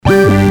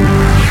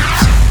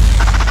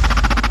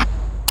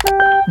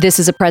This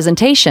is a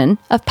presentation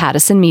of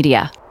Pattison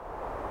Media.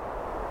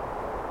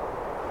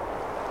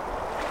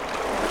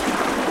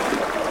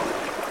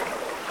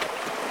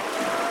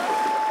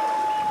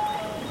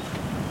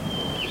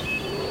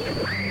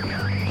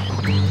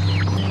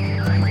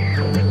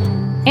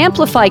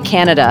 Amplify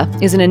Canada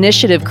is an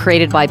initiative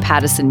created by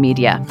Pattison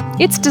Media.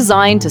 It's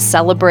designed to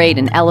celebrate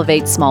and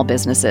elevate small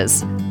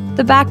businesses,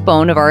 the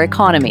backbone of our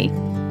economy.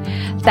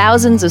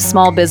 Thousands of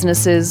small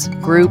businesses,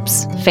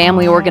 groups,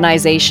 family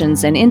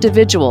organizations, and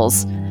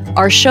individuals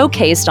are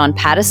showcased on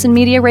Pattison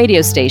Media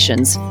radio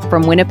stations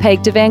from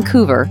Winnipeg to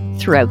Vancouver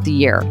throughout the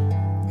year.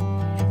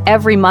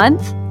 Every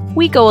month,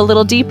 we go a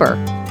little deeper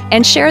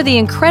and share the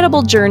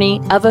incredible journey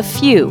of a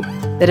few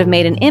that have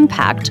made an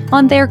impact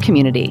on their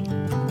community.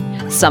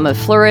 Some have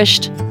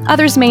flourished,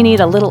 others may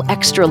need a little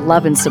extra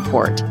love and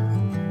support.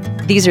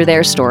 These are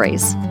their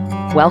stories.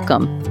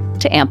 Welcome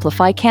to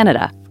Amplify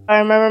Canada. I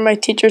remember my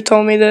teacher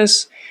told me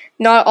this: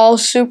 not all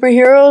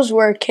superheroes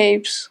wear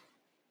capes,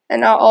 and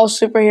not all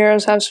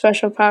superheroes have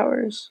special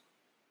powers.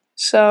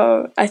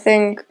 So I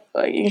think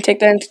you can take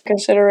that into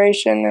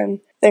consideration and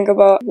think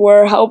about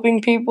we're helping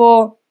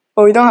people,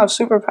 but we don't have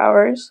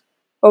superpowers,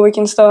 but we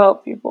can still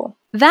help people.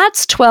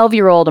 That's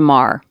 12-year-old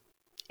Amar.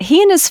 He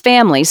and his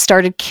family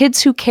started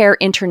Kids Who Care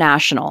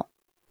International,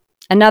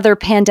 another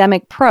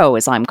pandemic pro,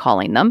 as I'm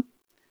calling them.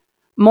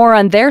 More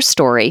on their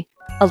story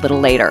a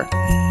little later.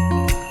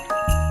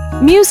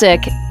 Music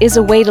is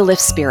a way to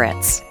lift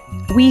spirits.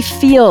 We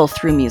feel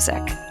through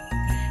music.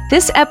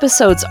 This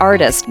episode's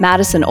artist,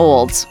 Madison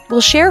Olds,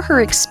 will share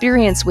her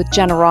experience with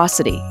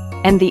generosity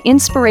and the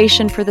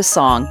inspiration for the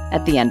song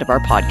at the end of our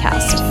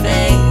podcast.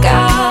 Thank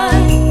God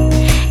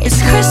it's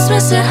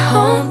Christmas at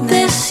home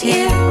this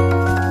year.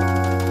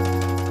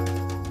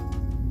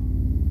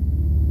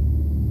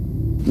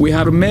 We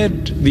have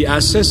made the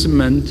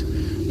assessment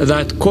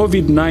that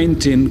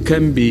COVID-19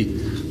 can be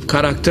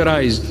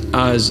characterized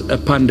as a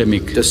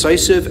pandemic.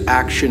 Decisive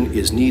action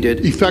is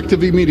needed.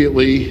 Effective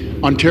immediately,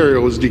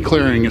 Ontario is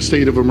declaring a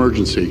state of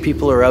emergency.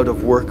 People are out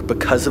of work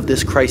because of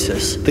this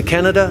crisis. The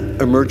Canada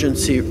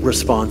Emergency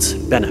Response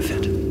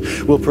Benefit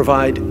will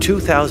provide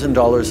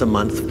 $2,000 a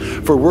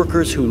month for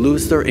workers who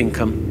lose their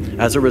income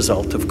as a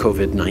result of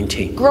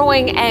COVID-19.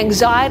 Growing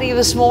anxiety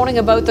this morning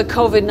about the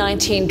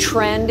COVID-19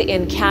 trend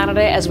in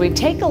Canada as we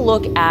take a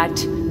look at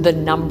the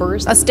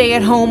numbers. A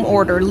stay-at-home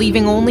order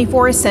leaving only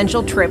for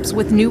essential trips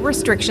with new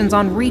restrictions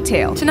on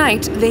retail.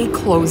 Tonight, they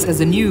close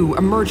as a new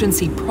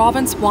emergency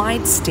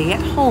province-wide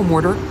stay-at-home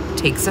order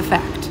takes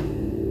effect.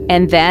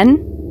 And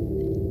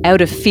then,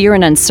 out of fear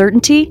and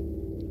uncertainty,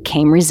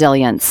 came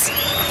resilience.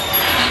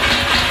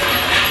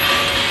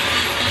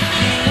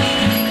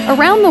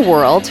 Around the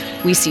world,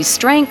 we see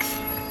strength,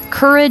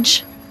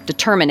 courage,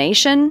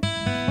 determination,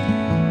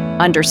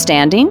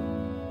 understanding,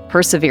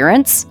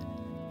 perseverance,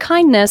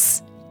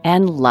 kindness,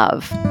 and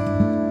love.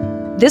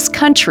 This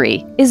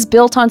country is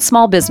built on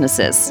small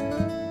businesses.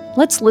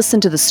 Let's listen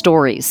to the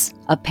stories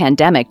of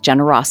pandemic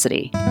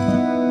generosity.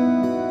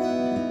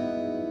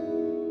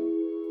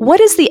 What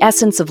is the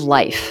essence of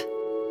life?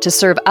 To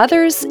serve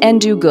others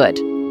and do good.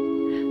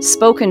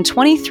 Spoken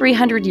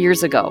 2,300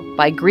 years ago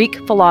by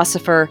Greek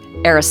philosopher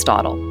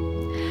Aristotle.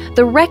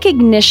 The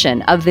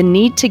recognition of the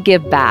need to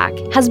give back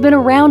has been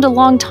around a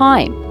long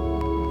time.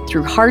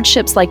 Through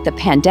hardships like the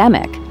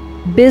pandemic,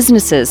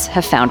 businesses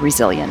have found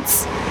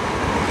resilience.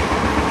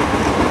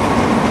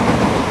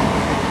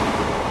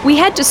 We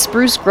head to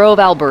Spruce Grove,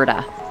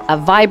 Alberta, a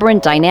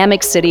vibrant,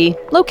 dynamic city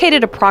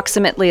located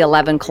approximately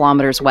 11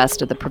 kilometers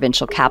west of the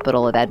provincial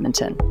capital of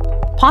Edmonton.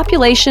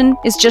 Population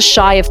is just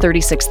shy of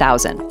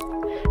 36,000.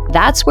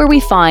 That's where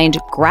we find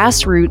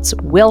Grassroots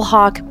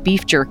Wilhauk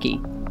Beef Jerky,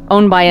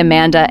 owned by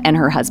Amanda and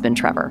her husband,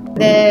 Trevor.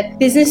 The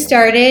business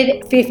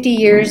started 50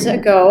 years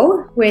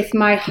ago with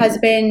my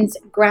husband's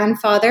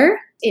grandfather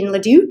in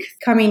Leduc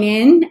coming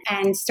in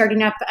and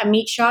starting up a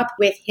meat shop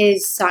with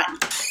his son.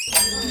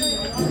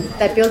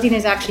 That building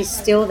is actually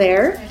still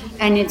there,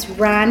 and it's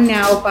run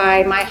now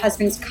by my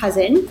husband's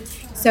cousin.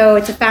 So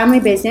it's a family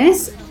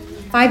business.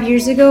 5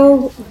 years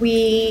ago,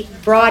 we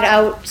brought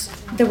out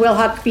the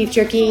Wilhauk Beef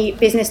Jerky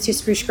business to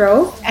Spruce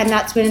Grove, and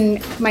that's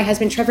when my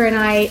husband Trevor and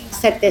I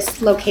set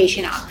this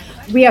location up.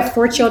 We have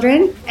 4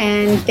 children,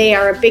 and they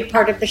are a big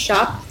part of the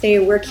shop. They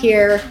work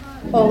here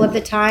all of the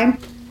time.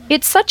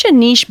 It's such a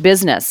niche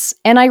business,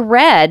 and I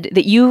read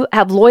that you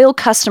have loyal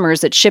customers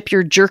that ship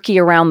your jerky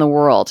around the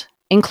world,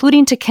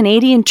 including to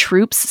Canadian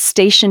troops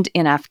stationed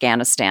in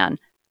Afghanistan.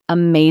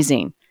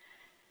 Amazing.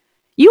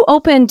 You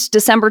opened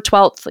December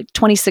 12th,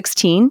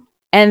 2016,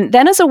 and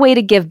then as a way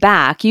to give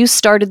back, you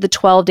started the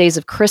 12 Days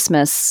of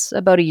Christmas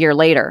about a year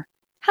later.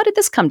 How did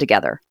this come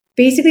together?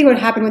 Basically what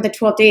happened with the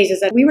 12 days is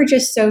that we were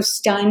just so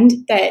stunned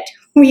that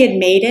we had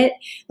made it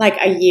like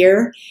a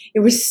year. It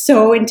was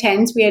so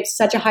intense. We had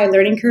such a high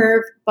learning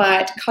curve,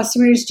 but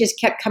customers just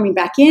kept coming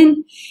back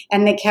in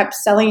and they kept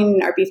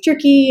selling our beef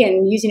jerky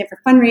and using it for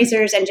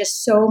fundraisers, and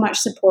just so much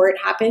support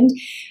happened.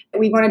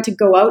 We wanted to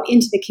go out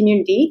into the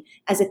community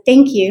as a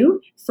thank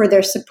you for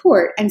their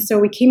support. And so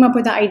we came up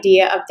with the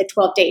idea of the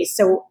 12 days.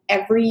 So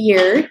every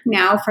year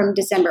now from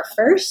December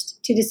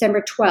 1st to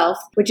December 12th,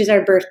 which is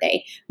our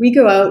birthday, we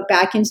go out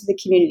back into the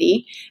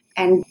community,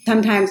 and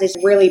sometimes it's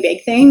really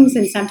big things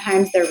and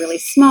sometimes they're really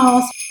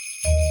small.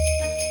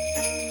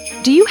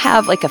 Do you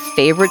have like a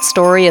favorite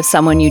story of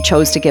someone you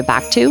chose to give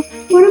back to?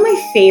 One of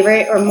my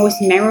favorite or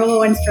most memorable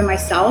ones for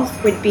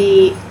myself would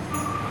be,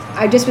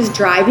 I just was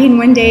driving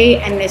one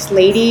day and this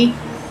lady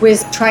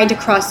was trying to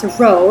cross the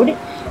road,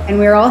 and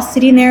we were all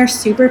sitting there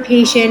super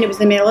patient. It was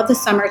the middle of the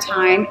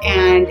summertime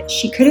and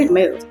she couldn't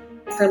move.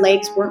 Her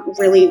legs weren't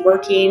really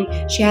working.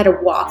 She had a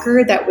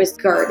walker that was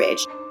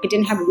garbage. It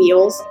didn't have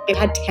wheels. It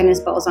had tennis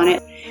balls on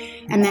it.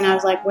 And then I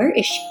was like, where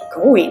is she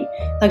going?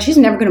 Like, she's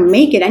never going to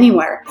make it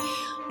anywhere.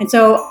 And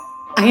so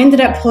I ended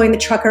up pulling the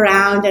truck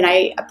around and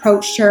I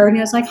approached her and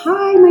I was like,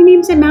 hi, my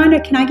name's Amanda.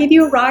 Can I give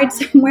you a ride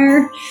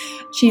somewhere?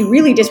 She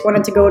really just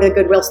wanted to go to the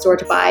Goodwill store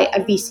to buy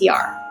a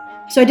VCR.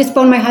 So I just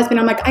phoned my husband.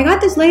 I'm like, I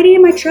got this lady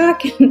in my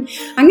truck and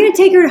I'm going to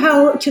take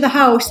her to the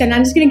house and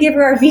I'm just going to give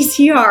her our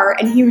VCR.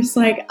 And he was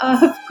like,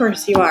 of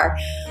course you are.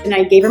 And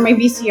I gave her my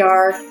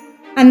VCR.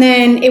 And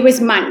then it was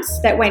months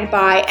that went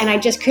by and I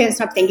just couldn't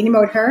stop thinking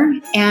about her.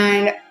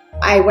 And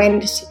I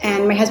went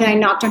and my husband and I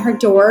knocked on her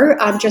door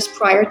just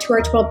prior to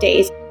our 12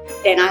 days.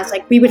 And I was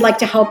like, we would like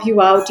to help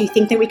you out. Do you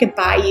think that we could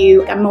buy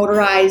you a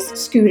motorized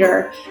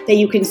scooter that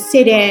you can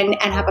sit in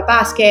and have a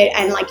basket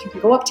and like you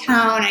can go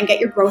uptown and get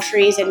your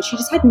groceries? And she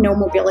just had no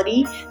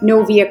mobility,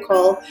 no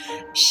vehicle.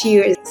 She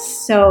was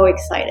so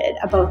excited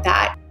about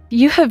that.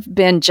 You have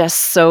been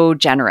just so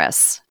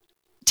generous.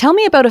 Tell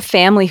me about a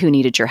family who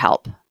needed your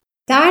help.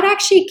 That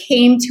actually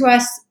came to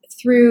us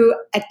through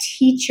a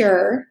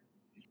teacher.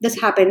 This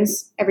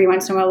happens every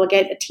once in a while. We'll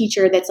get a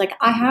teacher that's like,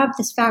 I have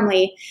this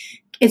family.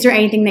 Is there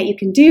anything that you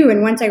can do?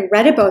 And once I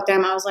read about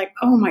them, I was like,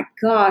 oh my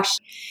gosh,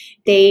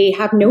 they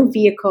have no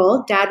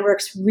vehicle. Dad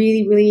works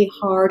really, really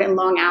hard and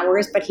long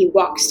hours, but he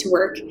walks to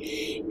work.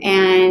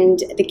 And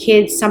the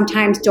kids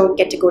sometimes don't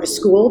get to go to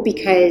school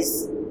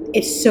because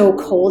it's so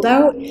cold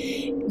out.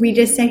 We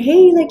just said,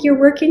 hey, like you're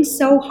working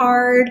so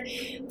hard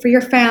for your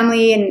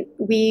family and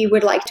we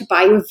would like to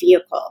buy you a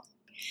vehicle.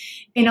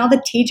 And all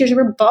the teachers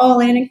were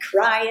bawling and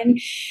crying.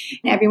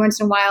 And every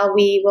once in a while,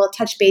 we will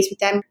touch base with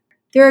them.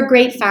 They're a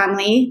great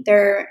family.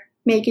 They're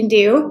making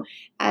do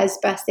as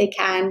best they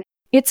can.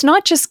 It's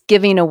not just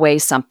giving away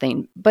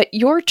something, but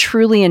you're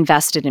truly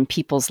invested in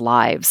people's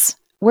lives.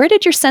 Where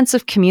did your sense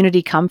of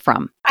community come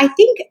from? I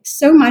think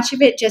so much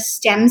of it just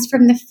stems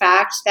from the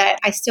fact that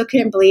I still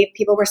couldn't believe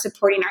people were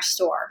supporting our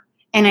store.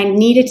 And I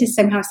needed to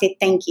somehow say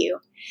thank you.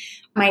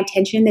 My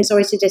intention is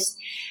always to just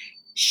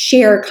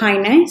share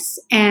kindness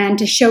and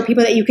to show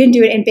people that you can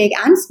do it in big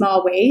and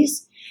small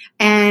ways.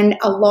 And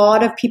a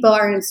lot of people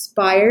are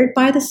inspired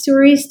by the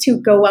stories to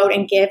go out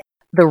and give.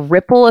 The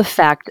ripple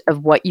effect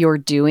of what you're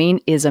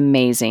doing is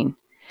amazing.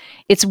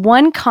 It's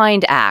one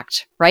kind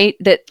act, right,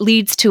 that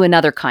leads to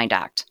another kind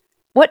act.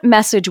 What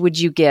message would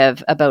you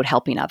give about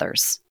helping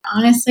others?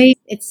 Honestly,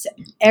 it's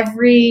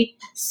every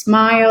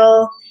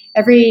smile,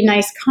 every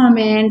nice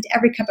comment,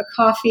 every cup of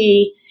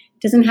coffee.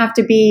 It doesn't have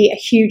to be a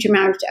huge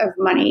amount of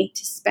money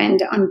to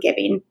spend on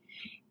giving.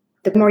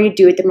 The more you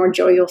do it, the more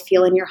joy you'll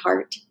feel in your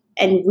heart.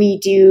 And we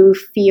do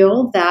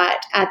feel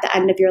that at the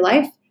end of your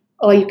life,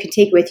 all you can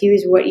take with you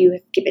is what you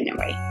have given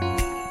away.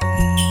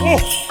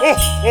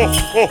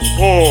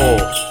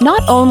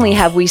 Not only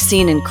have we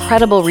seen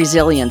incredible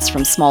resilience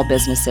from small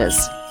businesses,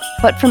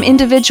 but from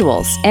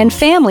individuals and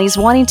families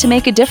wanting to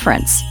make a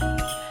difference.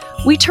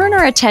 We turn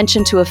our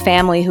attention to a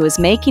family who is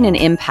making an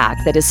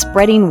impact that is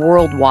spreading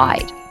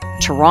worldwide: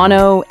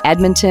 Toronto,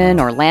 Edmonton,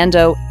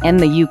 Orlando,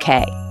 and the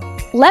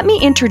UK. Let me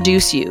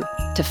introduce you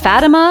to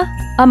Fatima,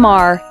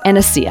 Amar, and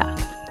Asiya,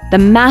 the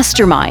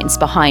masterminds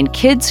behind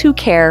Kids Who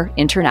Care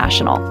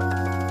International.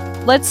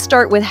 Let's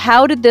start with,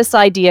 how did this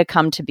idea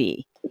come to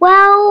be?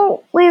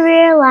 Well, we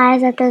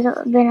realized that there's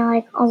been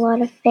a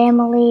lot of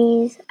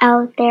families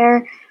out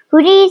there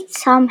who need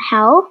some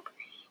help,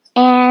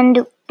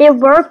 and there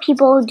were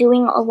people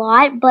doing a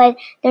lot, but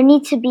there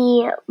needs to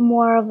be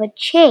more of a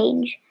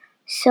change.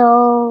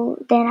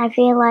 So then I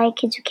feel like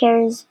Kids Who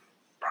Care is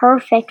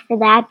perfect for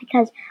that,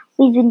 because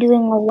we've been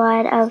doing a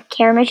lot of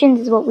care missions,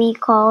 is what we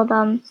call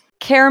them.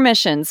 Care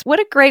missions. What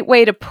a great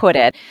way to put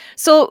it.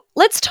 So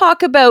let's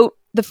talk about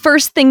the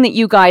first thing that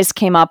you guys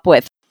came up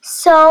with.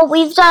 So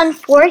we've done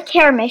 4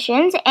 care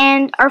missions,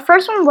 and our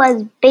first one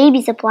was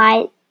baby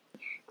supply.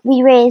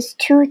 We raised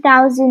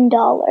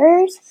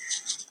 $2,000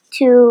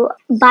 to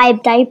buy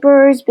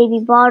diapers, baby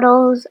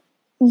bottles,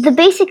 the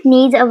basic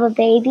needs of a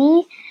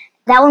baby.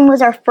 That one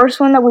was our first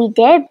one that we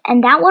did,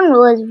 and that one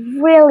was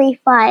really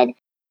fun.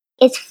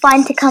 It's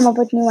fun to come up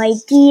with new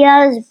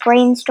ideas,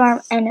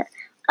 brainstorm, and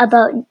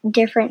about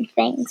different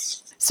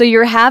things. So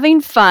you're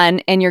having fun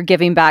and you're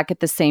giving back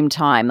at the same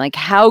time. Like,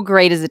 how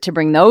great is it to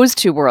bring those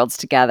two worlds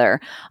together?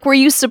 Were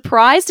you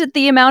surprised at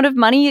the amount of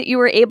money that you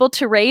were able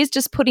to raise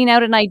just putting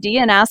out an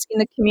idea and asking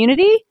the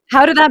community?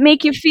 How did that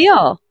make you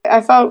feel?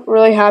 I felt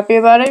really happy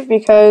about it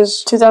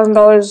because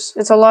 $2,000,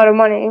 it's a lot of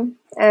money.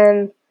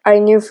 And I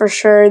knew for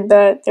sure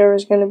that there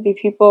was going to be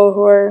people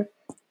who are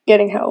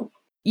getting help.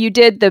 You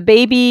did the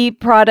baby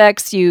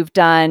products, you've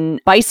done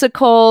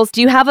bicycles.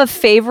 Do you have a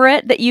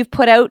favorite that you've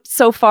put out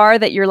so far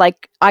that you're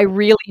like, I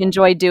really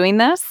enjoy doing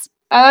this?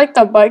 I like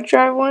the bike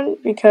drive one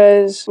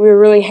because we were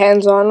really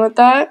hands-on with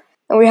that.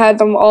 And we had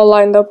them all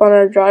lined up on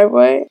our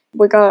driveway.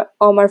 We got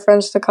all my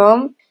friends to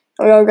come.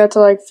 And we all got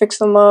to fix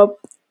them up,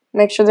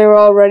 make sure they were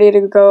all ready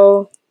to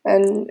go.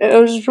 And it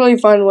was just really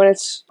fun when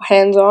it's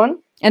hands-on.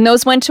 And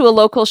those went to a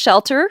local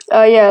shelter?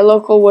 Yeah, a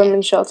local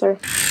women's shelter.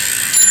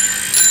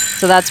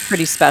 So that's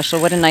pretty special.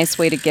 What a nice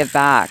way to give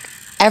back.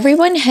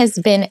 Everyone has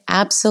been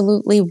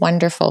absolutely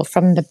wonderful,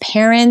 from the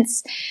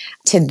parents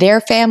to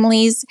their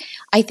families.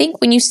 I think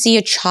when you see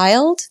a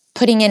child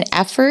putting in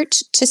effort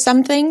to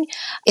something,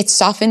 it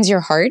softens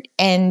your heart,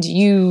 and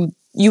you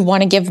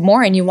want to give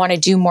more and you want to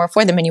do more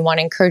for them and you want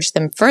to encourage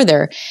them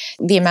further.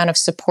 The amount of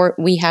support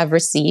we have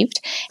received,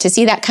 to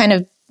see that kind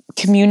of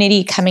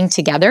community coming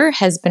together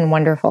has been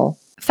wonderful.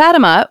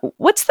 Fatima,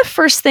 what's the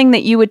first thing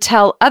that you would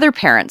tell other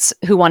parents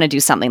who want to do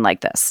something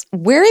like this?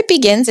 Where it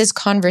begins is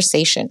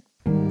conversation.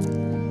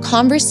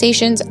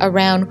 Conversations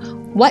around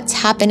what's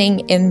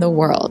happening in the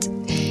world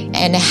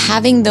and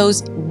having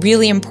those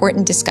really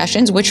important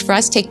discussions, which for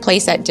us take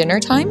place at dinner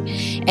time,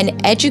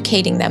 and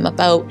educating them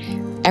about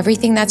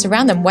everything that's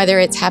around them, whether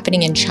it's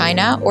happening in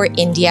China or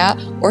India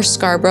or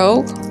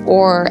Scarborough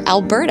or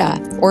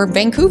Alberta or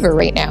Vancouver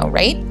right now,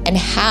 right? And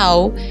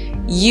how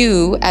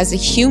you as a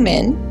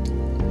human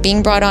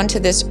being brought onto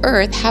this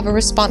earth have a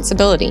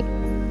responsibility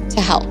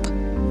to help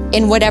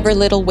in whatever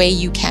little way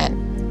you can,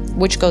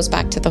 which goes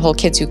back to the whole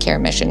Kids Who Care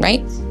mission, right?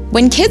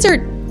 When kids are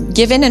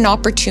given an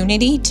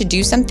opportunity to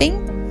do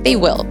something, they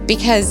will,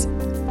 because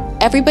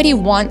everybody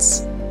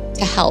wants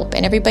to help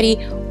and everybody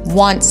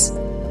wants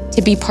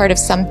to be part of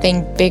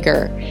something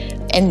bigger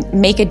and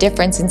make a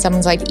difference in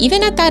someone's life,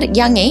 even at that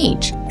young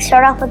age.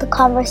 Start off with a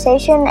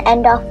conversation,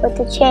 end off with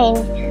a change.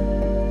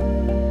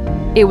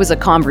 It was a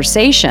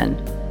conversation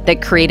that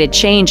created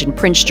change in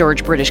Prince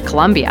George, British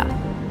Columbia.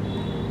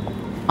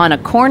 On a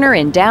corner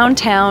in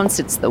downtown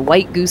sits the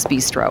White Goose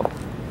Bistro,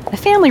 a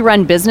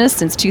family-run business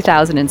since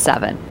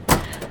 2007.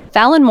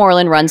 Fallon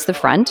Moreland runs the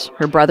front,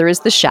 her brother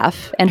is the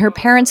chef, and her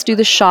parents do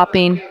the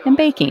shopping and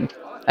baking.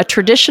 A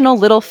traditional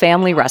little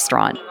family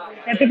restaurant.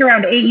 I think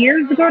around 8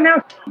 years ago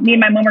now, me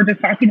and my mom were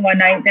just talking one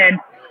night, and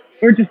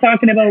we were just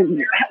talking about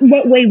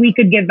what way we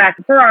could give back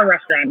for our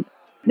restaurant.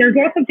 There's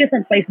lots of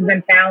different places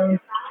in town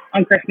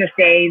on Christmas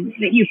Day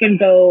that you can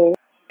go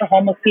to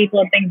homeless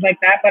people and things like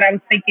that. But I was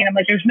thinking, I'm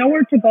like, there's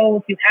nowhere to go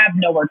if you have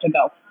nowhere to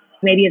go.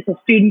 Maybe it's a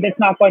student that's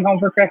not going home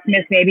for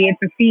Christmas. Maybe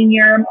it's a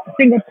senior, a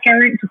single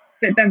parent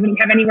that doesn't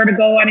have anywhere to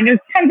go. I mean, there's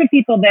tons of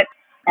people that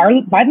are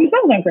by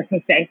themselves on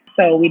Christmas Day.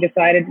 So we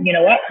decided, you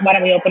know what, why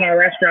don't we open our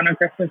restaurant on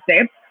Christmas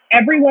Day?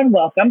 Everyone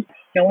welcome.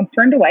 No one's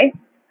turned away.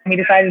 And we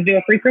decided to do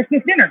a free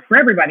Christmas dinner for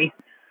everybody.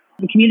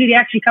 The community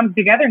actually comes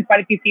together, and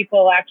quite a few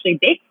people actually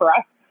bake for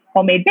us.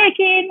 Homemade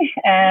baking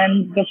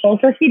and the full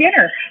turkey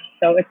dinner.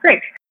 So it's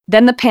great.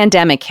 Then the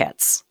pandemic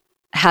hits.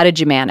 How did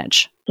you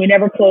manage? We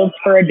never closed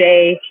for a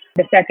day.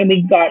 The second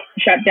we got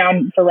shut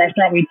down for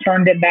restaurant, we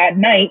turned it that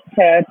night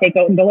to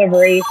takeout and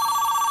delivery.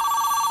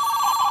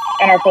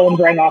 And our phones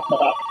rang off the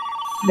hook.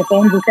 The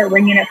phones would start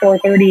ringing at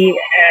 4:30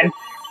 and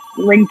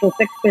ring till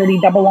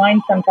 6:30, double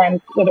line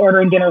sometimes with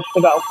ordering dinners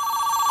to go.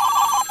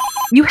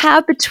 You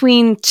have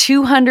between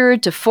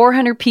 200 to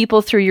 400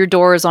 people through your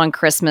doors on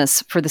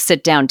Christmas for the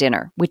sit-down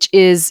dinner, which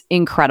is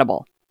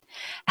incredible.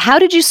 How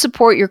did you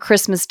support your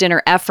Christmas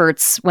dinner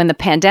efforts when the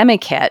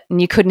pandemic hit and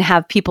you couldn't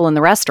have people in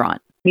the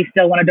restaurant? We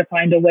still wanted to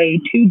find a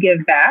way to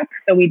give back,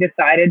 so we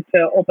decided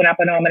to open up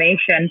a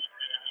nomination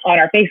on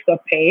our Facebook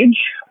page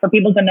for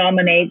people to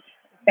nominate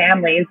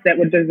families that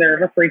would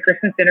deserve a free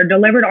Christmas dinner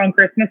delivered on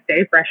Christmas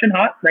Day, fresh and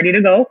hot, ready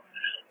to go.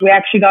 We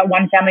actually got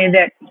one family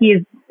that he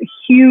is a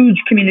huge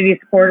community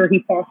supporter.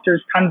 He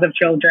fosters tons of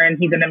children.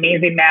 He's an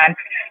amazing man.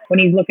 When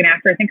he's looking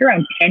after, I think,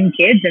 around 10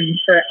 kids, and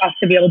for us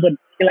to be able to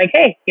be like,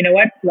 hey, you know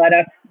what? Let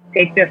us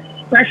take this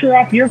pressure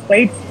off your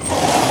plate.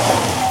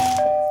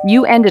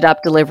 You ended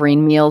up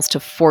delivering meals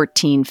to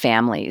 14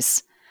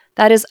 families.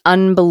 That is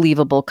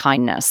unbelievable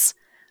kindness.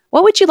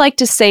 What would you like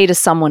to say to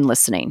someone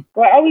listening?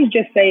 Well, I always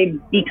just say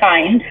be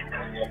kind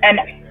and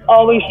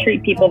always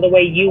treat people the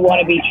way you want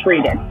to be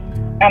treated.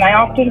 And I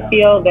often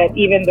feel that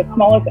even the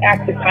smallest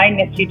act of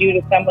kindness you do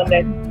to someone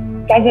that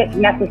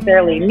doesn't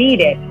necessarily need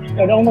it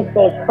almost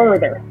goes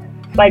further.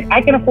 Like,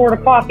 I can afford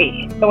a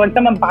coffee. So when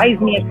someone buys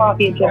me a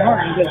coffee at Tim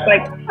Hortons, it's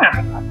like,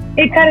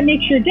 it kind of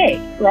makes your day,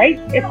 right?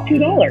 It's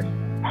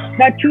 $2.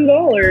 That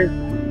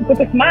 $2 puts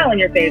a smile on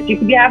your face. You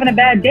could be having a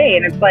bad day.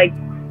 And it's like,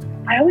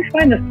 I always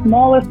find the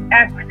smallest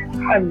act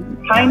of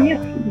kindness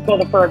go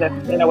the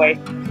furthest in a way.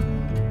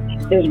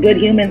 There's good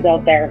humans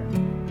out there.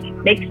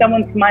 Make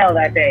someone smile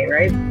that day,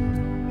 right?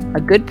 A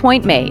good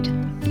point made.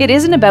 It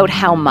isn't about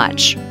how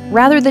much,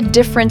 rather the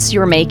difference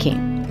you're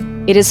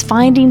making. It is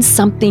finding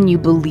something you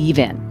believe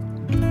in.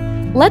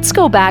 Let's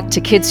go back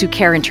to Kids Who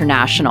Care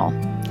International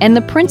and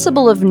the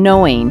principle of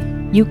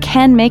knowing you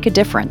can make a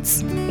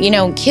difference. You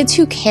know, Kids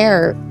Who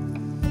Care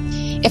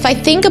If I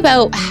think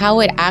about how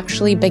it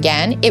actually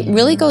began, it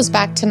really goes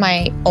back to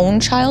my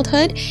own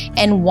childhood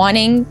and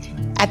wanting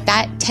at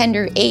that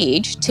tender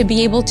age to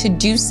be able to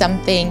do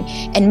something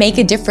and make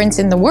a difference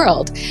in the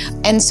world.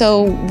 And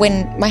so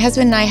when my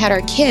husband and I had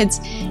our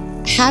kids,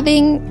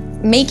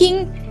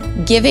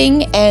 making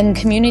giving and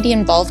community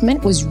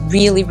involvement was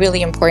really,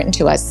 really important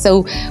to us.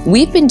 So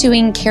we've been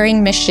doing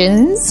caring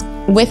missions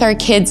with our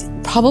kids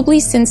probably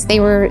since they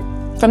were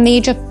from the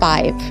age of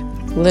 5,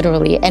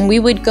 literally. And we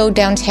would go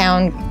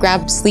downtown,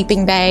 grab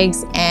sleeping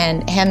bags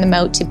and hand them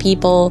out to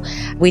people.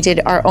 We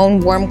did our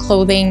own warm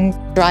clothing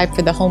drive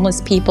for the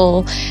homeless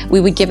people. We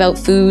would give out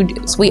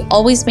food. So we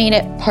always made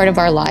it part of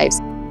our lives.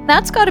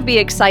 That's got to be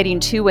exciting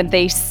too when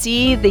they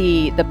see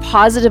the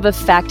positive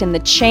effect and the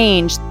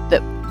change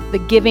that the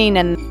giving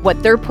and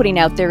what they're putting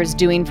out there is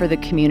doing for the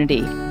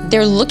community.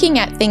 They're looking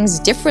at things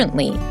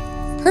differently.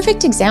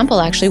 Perfect example,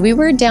 actually. We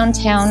were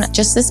downtown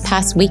just this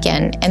past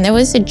weekend, and there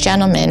was a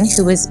gentleman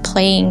who was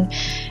playing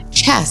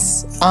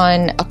chess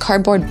on a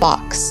cardboard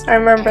box. I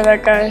remember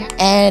that guy.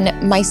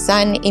 And my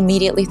son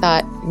immediately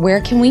thought, where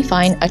can we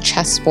find a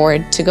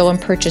chessboard to go and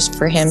purchase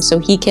for him so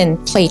he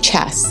can play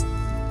chess?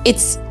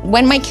 It's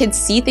when my kids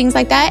see things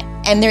like that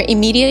and their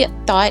immediate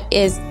thought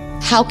is,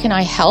 how can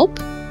I help?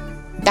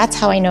 That's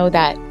how I know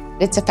that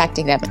it's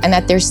affecting them and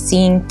that they're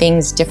seeing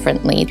things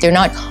differently. They're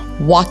not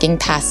walking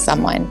past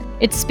someone.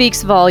 It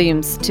speaks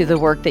volumes to the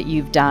work that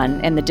you've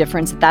done and the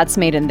difference that's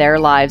made in their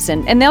lives.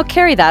 And they'll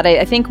carry that.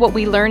 I think what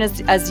we learn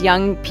as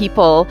young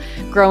people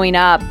growing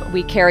up,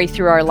 we carry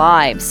through our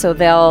lives. So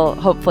they'll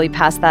hopefully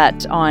pass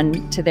that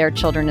on to their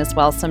children as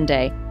well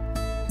someday.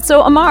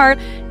 So Amar,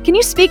 can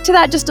you speak to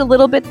that just a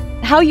little bit?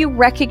 How you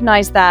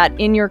recognize that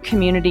in your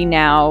community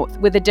now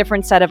with a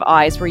different set of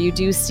eyes where you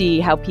do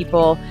see how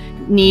people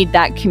need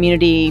that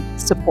community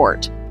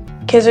support?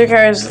 Kids Who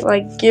Care has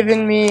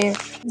given me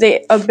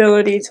the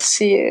ability to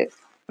see it.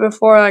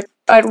 Before,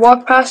 I'd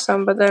walk past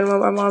them, but then when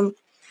my mom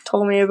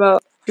told me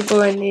about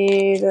people in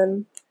need,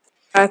 and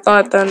I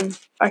thought then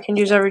I can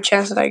use every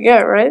chance that I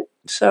get, right?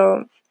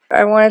 So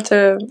I wanted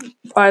to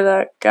buy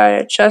that guy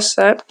a chess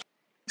set.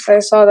 I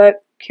saw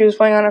that he was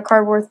playing on a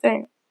cardboard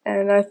thing,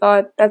 and I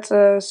thought that's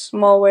a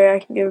small way I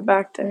can give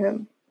back to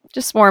him.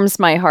 Just warms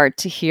my heart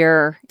to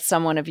hear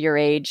someone of your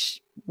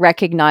age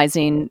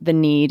recognizing the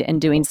need and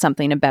doing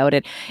something about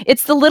it.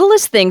 It's the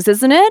littlest things,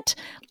 isn't it?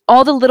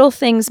 All the little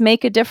things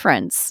make a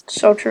difference.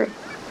 So true.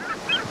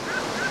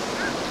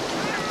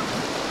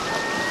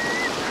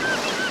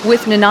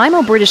 With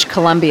Nanaimo, British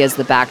Columbia as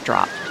the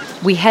backdrop,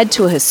 we head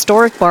to a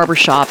historic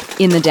barbershop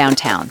in the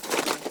downtown.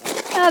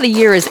 The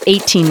year is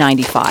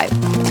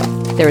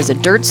 1895. There is a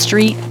dirt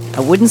street,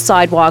 a wooden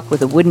sidewalk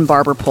with a wooden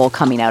barber pole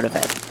coming out of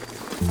it.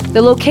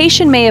 The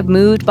location may have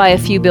moved by a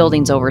few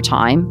buildings over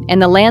time,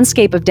 and the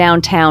landscape of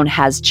downtown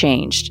has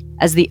changed,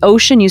 as the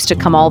ocean used to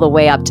come all the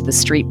way up to the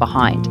street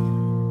behind.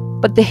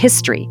 But the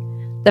history,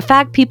 the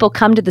fact people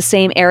come to the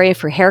same area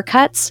for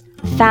haircuts,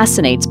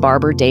 fascinates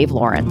barber Dave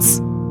Lawrence.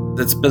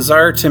 It's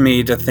bizarre to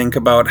me to think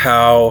about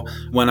how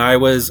when I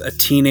was a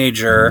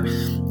teenager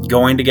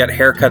going to get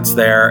haircuts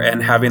there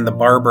and having the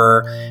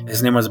barber,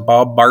 his name was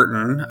Bob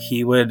Barton,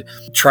 he would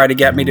try to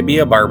get me to be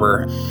a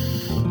barber.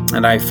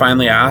 And I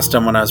finally asked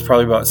him when I was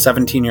probably about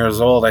 17 years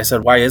old, I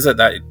said, why is it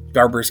that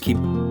barbers keep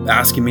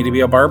asking me to be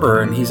a barber?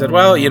 And he said,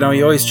 well, you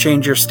always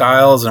change your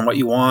styles and what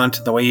you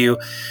want, the way you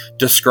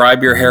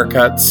describe your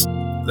haircuts.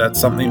 That's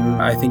something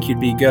I think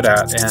you'd be good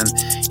at. And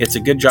it's a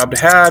good job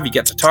to have. You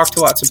get to talk to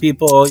lots of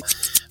people.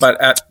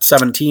 But at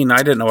 17, I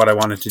didn't know what I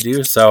wanted to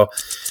do. So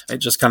it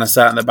just kind of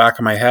sat in the back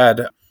of my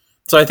head.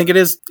 So I think it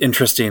is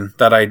interesting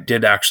that I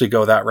did actually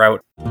go that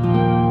route.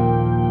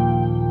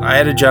 I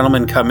had a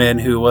gentleman come in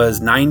who was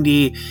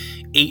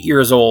 98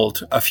 years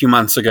old a few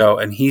months ago,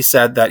 and he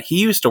said that he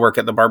used to work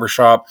at the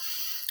barbershop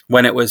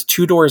when it was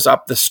 2 doors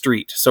up the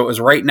street. So it was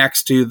right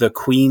next to the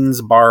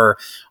Queen's Bar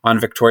on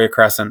Victoria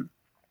Crescent.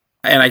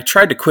 And I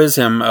tried to quiz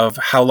him of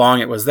how long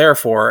it was there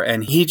for,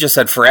 and he just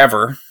said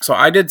forever. So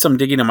I did some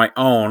digging of my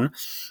own,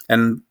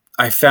 and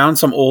I found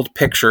some old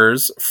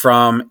pictures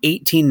from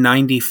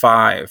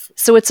 1895.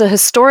 So it's a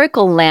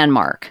historical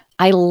landmark.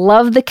 I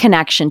love the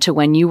connection to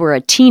when you were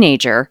a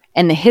teenager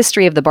and the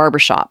history of the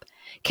barbershop.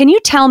 Can you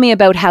tell me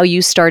about how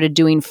you started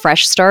doing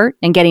Fresh Start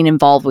and getting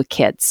involved with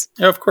kids?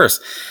 Yeah, of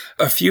course.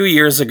 A few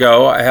years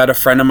ago, I had a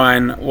friend of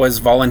mine was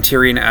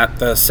volunteering at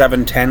the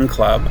 710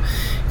 Club.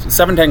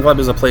 710 Club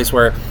is a place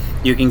where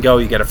you can go,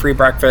 you get a free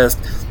breakfast,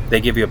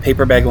 they give you a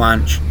paper bag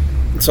lunch.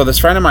 So this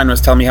friend of mine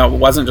was telling me how it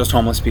wasn't just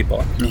homeless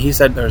people. And he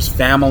said there's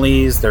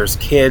families, there's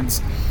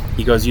kids.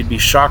 He goes, you'd be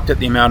shocked at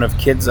the amount of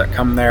kids that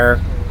come there.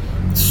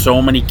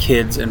 So many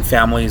kids and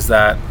families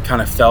that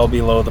kind of fell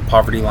below the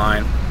poverty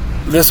line.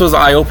 This was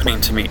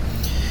eye-opening to me.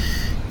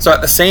 So at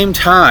the same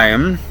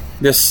time,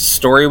 this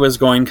story was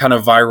going kind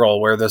of viral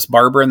where this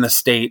barber in the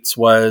States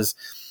was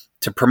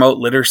to promote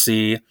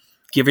literacy,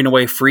 giving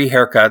away free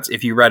haircuts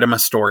if you read him a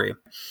story.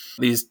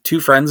 These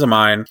two friends of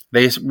mine,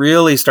 they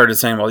really started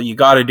saying, well, you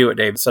got to do it,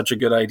 Dave. It's such a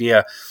good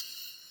idea.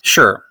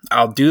 Sure,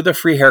 I'll do the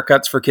free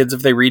haircuts for kids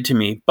if they read to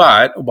me,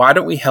 but why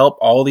don't we help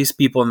all these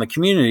people in the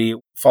community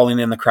falling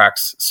in the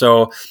cracks?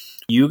 So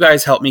you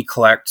guys help me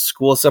collect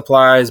school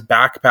supplies,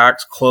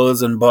 backpacks,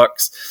 clothes, and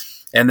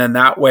books. And then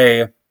that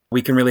way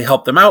we can really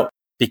help them out,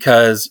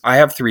 because I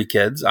have 3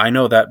 kids. I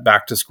know that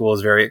back to school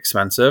is very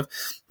expensive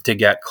to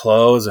get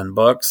clothes and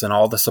books and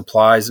all the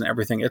supplies and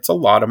everything. It's a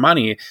lot of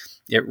money.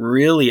 It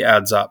really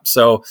adds up.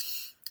 So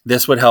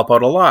this would help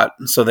out a lot.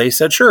 So they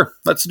said, sure,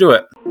 let's do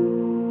it.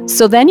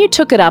 So then you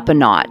took it up a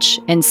notch,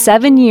 and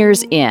 7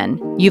 years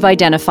in, you've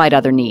identified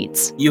other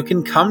needs. You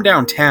can come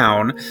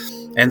downtown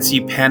and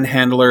see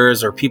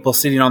panhandlers or people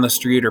sitting on the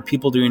street or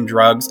people doing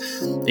drugs,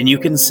 and you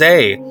can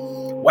say,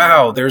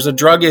 wow, there's a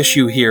drug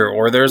issue here,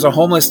 or there's a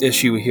homeless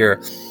issue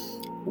here.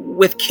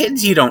 With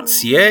kids, you don't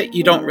see it.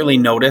 You don't really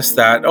notice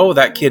that, oh,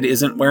 that kid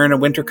isn't wearing a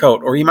winter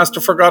coat, or he must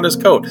have forgot his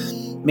coat.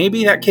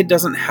 Maybe that kid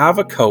doesn't have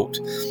a coat.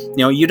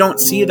 You don't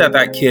see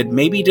that kid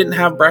maybe didn't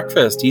have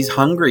breakfast. He's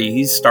hungry.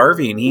 He's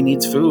starving. He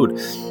needs food.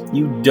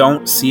 You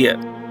don't see it.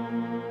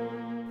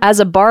 As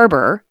a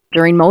barber,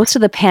 during most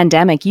of the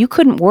pandemic, you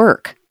couldn't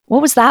work.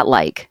 What was that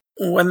like?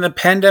 When the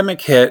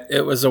pandemic hit,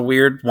 it was a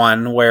weird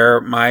one where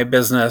my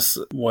business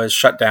was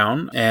shut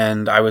down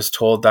and I was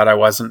told that I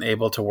wasn't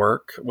able to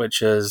work,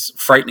 which is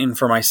frightening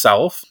for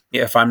myself.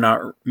 If I'm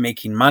not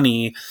making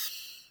money,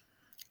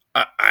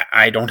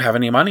 I don't have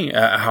any money.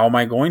 How am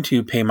I going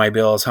to pay my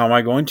bills? How am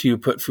I going to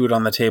put food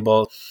on the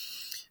table?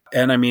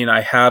 And I mean,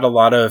 I had a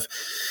lot of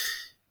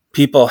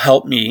people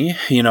help me.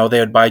 They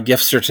would buy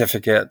gift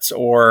certificates,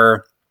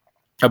 or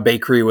a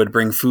bakery would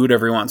bring food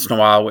every once in a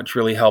while, which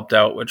really helped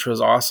out, which was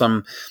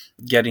awesome,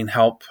 getting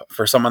help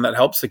for someone that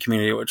helps the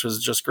community, which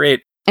was just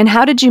great. And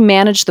how did you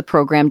manage the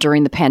program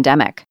during the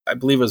pandemic? I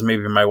believe it was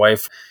maybe my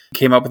wife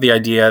came up with the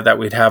idea that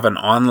we'd have an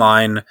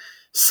online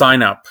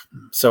sign up.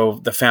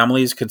 So the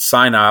families could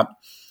sign up,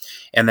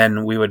 and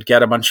then we would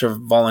get a bunch of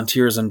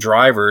volunteers and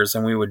drivers,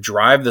 and we would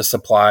drive the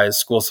supplies,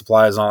 school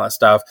supplies, and all that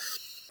stuff.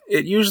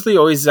 It usually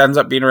always ends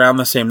up being around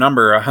the same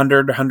number,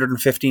 100,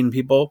 115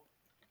 people.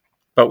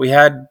 But we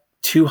had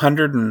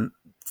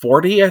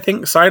 240, I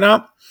think, sign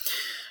up.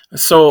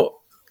 So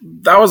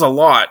that was a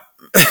lot.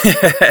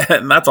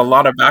 And that's a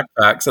lot of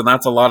backpacks, and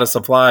that's a lot of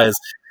supplies.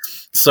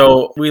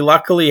 So we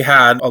luckily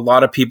had a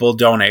lot of people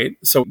donate.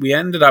 So we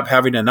ended up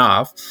having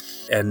enough.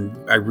 And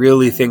I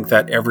really think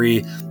that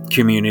every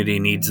community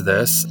needs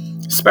this,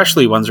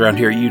 especially ones around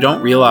here. You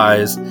don't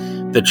realize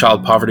the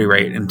child poverty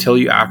rate until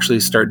you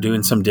actually start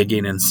doing some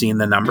digging and seeing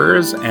the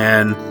numbers.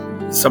 And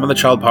some of the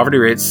child poverty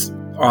rates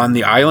on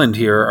the island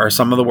here are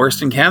some of the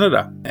worst in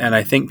Canada. And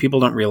I think people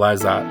don't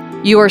realize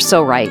that. You are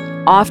so right.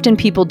 Often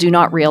people do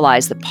not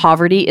realize that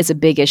poverty is a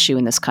big issue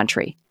in this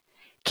country.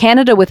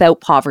 Canada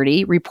Without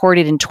Poverty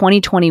reported in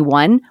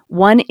 2021,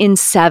 1 in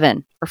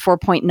 7, or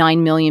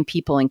 4.9 million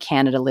people in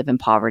Canada live in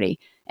poverty,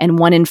 and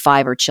 1 in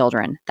 5 are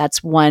children. That's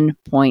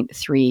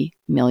 1.3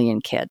 million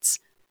kids.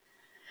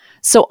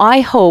 So I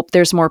hope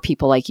there's more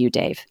people like you,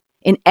 Dave,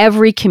 in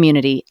every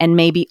community, and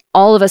maybe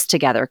all of us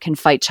together can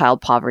fight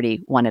child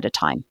poverty one at a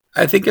time.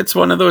 I think it's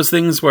one of those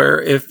things where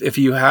if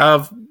you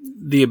have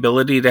the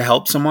ability to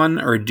help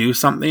someone or do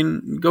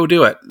something, go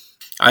do it.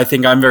 I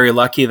think I'm very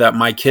lucky that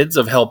my kids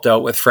have helped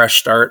out with Fresh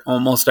Start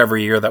almost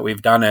every year that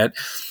we've done it,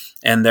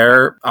 and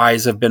their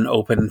eyes have been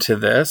open to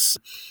this.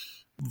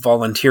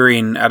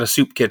 Volunteering at a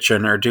soup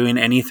kitchen or doing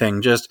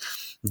anything, just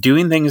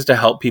doing things to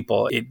help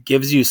people. It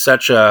gives you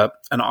such an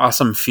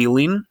awesome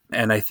feeling,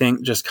 and I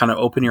think just kind of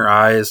open your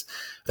eyes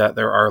that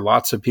there are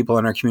lots of people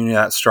in our community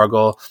that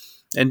struggle,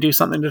 and do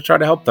something to try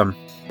to help them.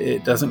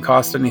 It doesn't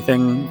cost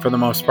anything for the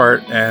most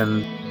part,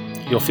 and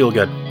you'll feel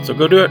good. So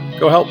go do it.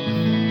 Go help.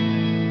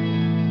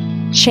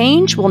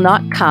 Change will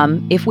not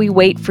come if we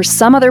wait for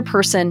some other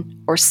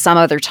person or some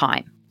other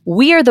time.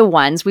 We are the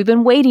ones we've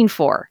been waiting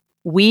for.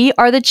 We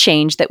are the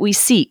change that we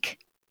seek.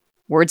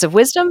 Words of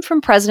wisdom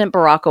from President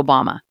Barack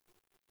Obama.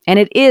 And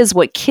it is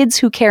what Kids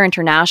Who Care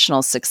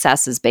International's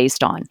success is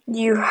based on.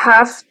 You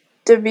have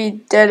to be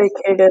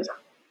dedicated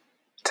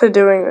to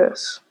doing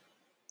this.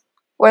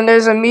 When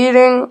there's a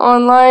meeting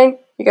online,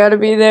 you got to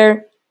be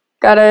there,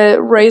 got to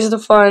raise the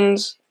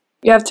funds.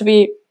 You have to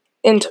be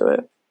into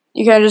it.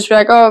 You can't just be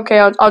like, oh, okay,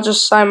 I'll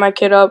just sign my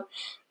kid up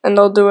and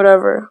they'll do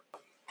whatever.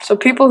 So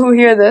people who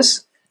hear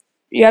this,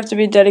 you have to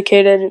be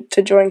dedicated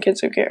to join Kids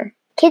Who Care.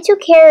 Kids Who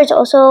Care is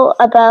also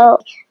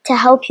about to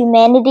help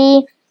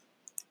humanity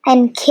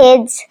and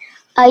kids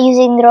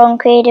using their own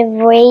creative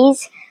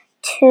ways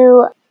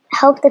to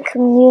help the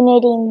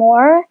community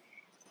more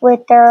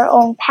with their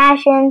own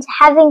passions,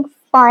 having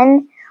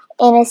fun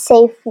in a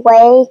safe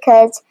way,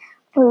 because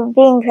we're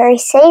being very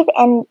safe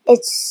and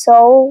it's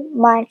so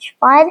much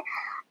fun.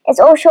 It's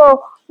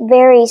also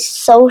very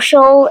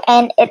social,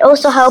 and it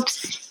also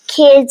helps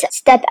kids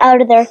step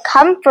out of their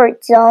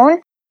comfort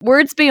zone.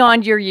 Words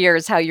beyond your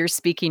years, how you're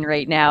speaking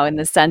right now, in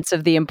the sense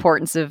of the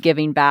importance of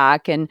giving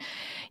back. And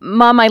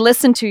Mom, I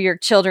listened to your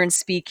children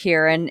speak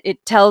here, and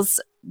it tells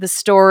the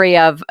story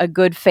of a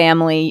good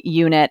family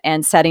unit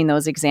and setting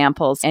those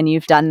examples, and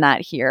you've done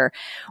that here.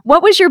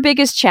 What was your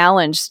biggest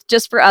challenge,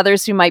 just for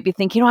others who might be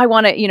thinking, I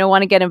want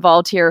to get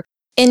involved here?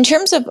 In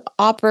terms of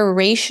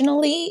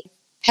operationally,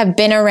 have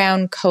been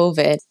around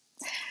COVID.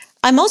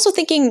 I'm also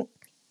thinking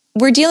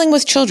we're dealing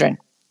with children.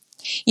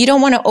 You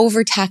don't want to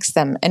overtax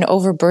them and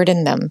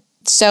overburden them.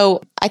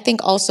 So I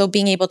think also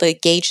being able to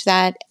gauge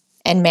that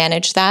and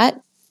manage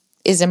that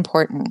is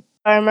important.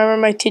 I remember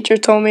my teacher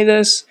told me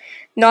this.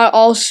 Not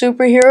all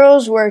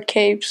superheroes wear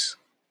capes,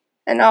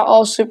 and not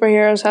all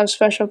superheroes have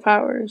special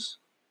powers.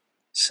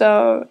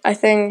 So I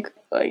think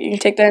you can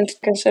take that into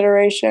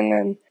consideration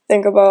and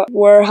think about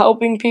we're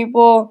helping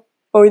people,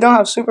 but we don't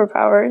have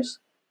superpowers,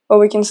 but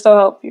we can still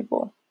help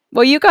people.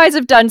 Well, you guys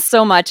have done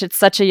so much at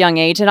such a young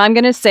age, and I'm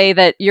going to say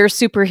that you're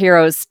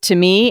superheroes to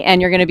me,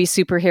 and you're going to be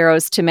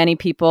superheroes to many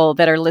people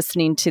that are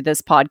listening to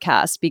this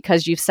podcast,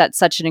 because you've set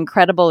such an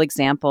incredible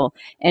example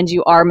and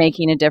you are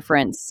making a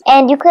difference.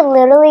 And you could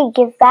literally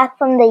give back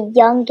from the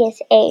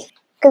youngest age,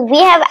 because we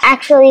have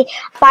actually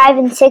 5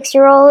 and 6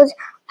 year olds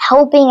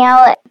helping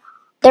out.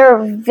 They're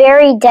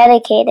very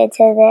dedicated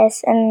to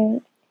this,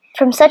 and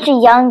from such a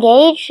young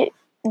age,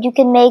 you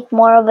can make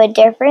more of a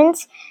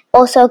difference.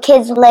 Also,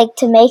 kids like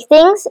to make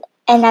things,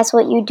 and that's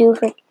what you do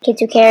for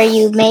Kids Who Care.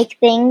 You make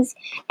things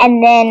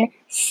and then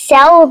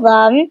sell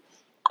them.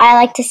 I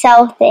like to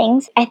sell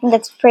things. I think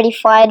that's pretty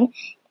fun.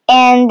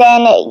 And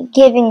then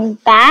giving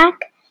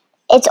back,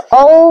 it's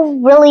all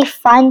really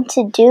fun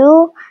to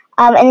do.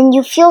 And then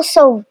you feel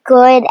so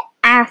good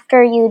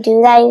after you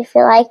do that. You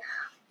feel like,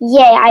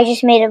 yay, I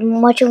just made a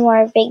much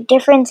more big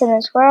difference in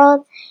this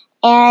world.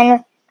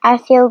 And I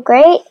feel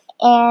great,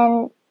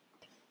 and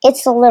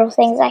it's the little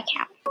things that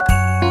count.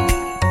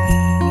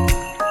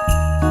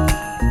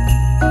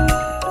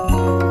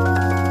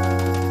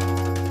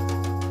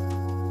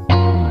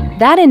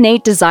 That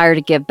innate desire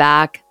to give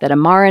back that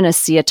Amara and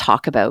Asiya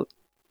talk about,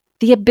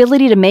 the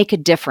ability to make a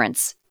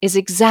difference, is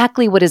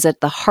exactly what is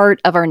at the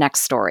heart of our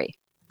next story.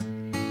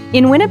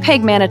 In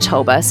Winnipeg,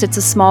 Manitoba sits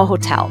a small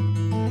hotel.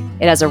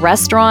 It has a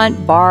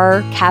restaurant,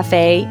 bar,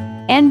 cafe,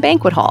 and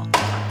banquet hall.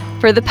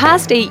 For the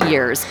past 8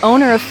 years,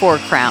 owner of 4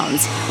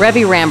 Crowns,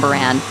 Revi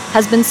Rambaran,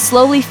 has been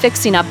slowly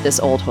fixing up this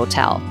old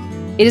hotel.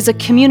 It is a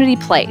community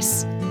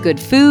place, good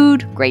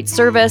food, great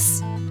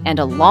service, and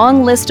a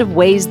long list of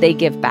ways they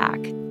give back.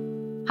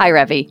 Hi,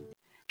 Revi.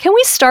 Can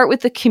we start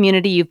with the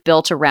community you've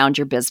built around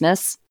your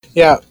business?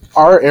 Yeah,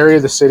 our area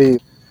of the city,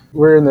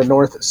 we're in the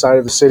north side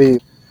of the city.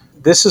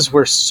 This is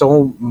where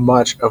so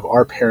much of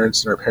our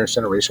parents and our parents'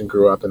 generation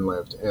grew up and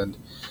lived. And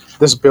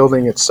this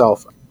building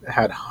itself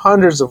had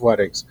hundreds of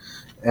weddings.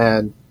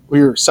 And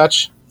we were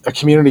such a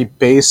community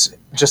base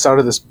just out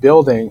of this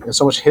building, and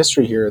so much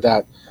history here,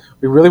 that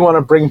we really want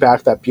to bring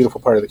back that beautiful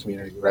part of the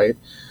community, right?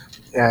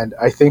 And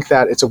I think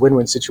that it's a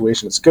win-win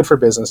situation. It's good for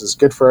business. It's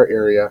good for our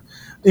area.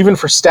 Even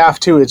for staff,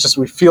 too. It's just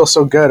we feel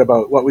so good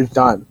about what we've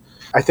done.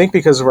 I think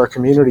because of our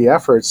community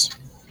efforts,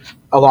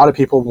 a lot of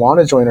people want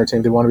to join our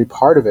team. They want to be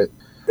part of it.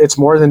 It's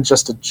more than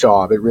just a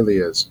job. It really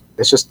is.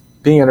 It's just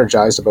being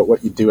energized about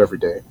what you do every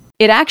day.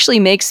 It actually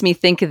makes me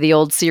think of the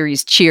old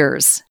series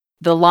Cheers,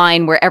 the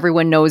line where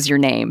everyone knows your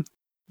name.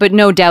 But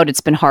no doubt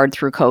it's been hard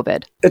through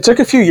COVID. It took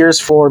a few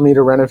years for me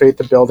to renovate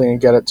the building and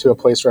get it to a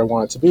place where I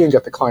wanted it to be and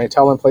get the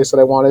clientele in place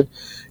that I wanted.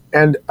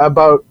 And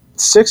about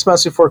 6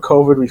 months before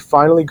COVID, we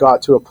finally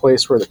got to a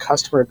place where the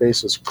customer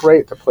base was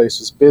great. The place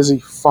was busy.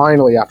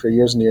 Finally, after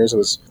years and years, it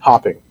was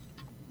hopping.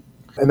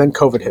 And then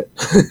COVID hit.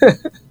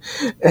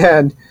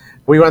 And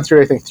we went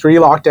through, I think, 3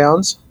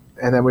 lockdowns,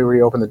 and then we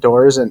reopened the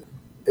doors. And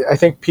I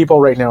think people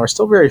right now are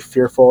still very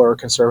fearful or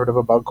conservative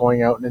about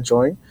going out and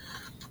enjoying.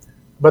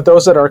 But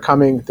those that are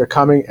coming, they're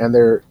coming, and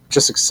they're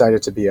just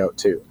excited to be out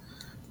too.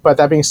 But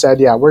that being said,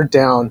 yeah, we're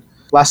down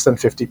less than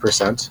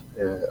 50%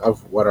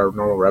 of what our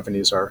normal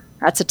revenues are.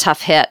 That's a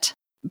tough hit.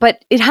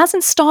 But it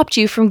hasn't stopped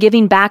you from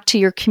giving back to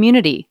your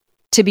community.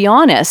 To be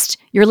honest,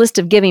 your list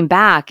of giving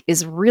back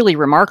is really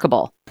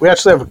remarkable. We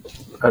actually have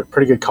a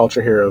pretty good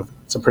culture here of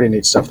some pretty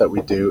neat stuff that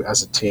we do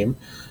as a team.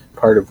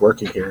 Part of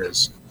working here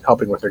is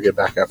helping with our give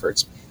back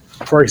efforts.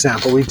 For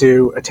example, we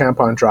do a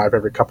tampon drive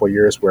every couple of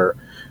years where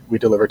we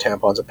deliver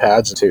tampons and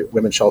pads to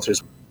women's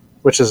shelters,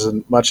 which is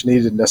a much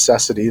needed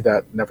necessity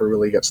that never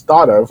really gets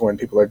thought of when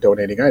people are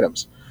donating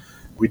items.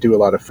 We do a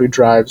lot of food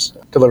drives,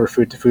 deliver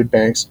food to food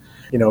banks.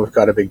 You know, we've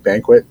got a big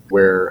banquet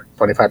where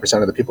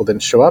 25% of the people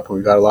didn't show up, and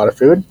we've got a lot of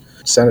food,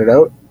 send it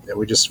out, and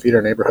we just feed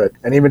our neighborhood.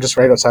 And even just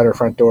right outside our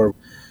front door.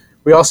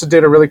 We also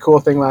did a really cool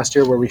thing last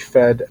year where we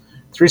fed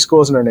 3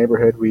 schools in our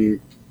neighborhood. We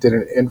did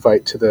an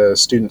invite to the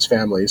students'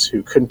 families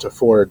who couldn't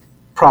afford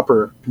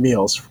proper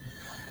meals.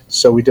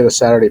 So we did a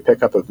Saturday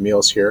pickup of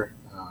meals here.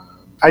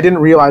 I didn't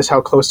realize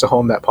how close to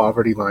home that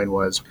poverty line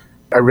was.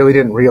 I really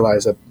didn't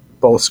realize that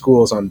both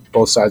schools on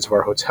both sides of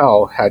our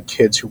hotel had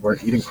kids who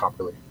weren't eating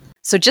properly.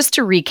 So just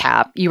to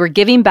recap, you were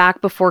giving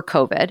back before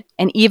COVID,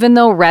 and even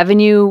though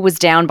revenue was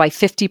down by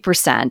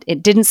 50%,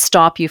 it didn't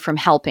stop you from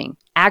helping.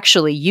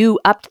 Actually, you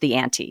upped the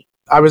ante.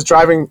 I was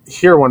driving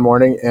here one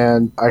morning,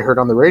 and I heard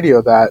on the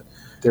radio that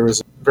there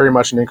was very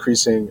much an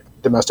increasing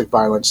domestic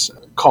violence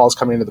calls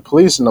coming into the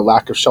police and the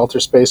lack of shelter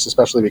space,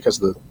 especially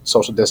because of the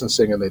social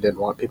distancing and they didn't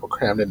want people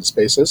crammed into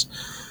spaces.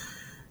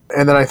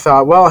 And then I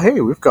thought, well,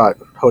 hey, we've got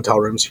hotel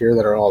rooms here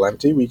that are all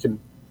empty. We can,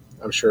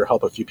 I'm sure,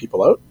 help a few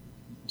people out.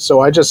 So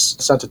I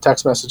just sent a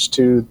text message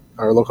to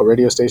our local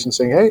radio station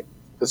saying, hey,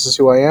 this is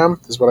who I am.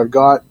 This is what I've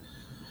got.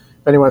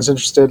 If anyone's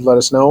interested, let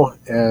us know.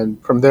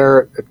 And from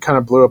there, it kind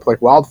of blew up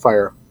like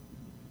wildfire.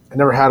 I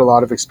never had a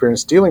lot of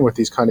experience dealing with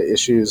these kind of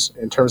issues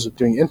in terms of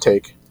doing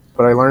intake,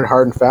 but I learned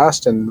hard and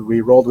fast, and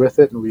we rolled with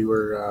it, and we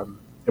were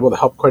able to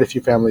help quite a few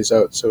families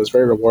out. So it was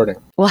very rewarding.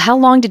 Well, how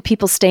long did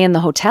people stay in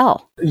the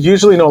hotel?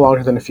 Usually no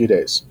longer than a few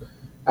days.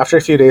 After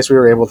a few days, we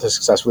were able to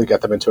successfully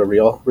get them into a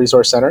real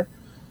resource center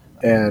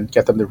and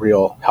get them the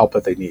real help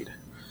that they need.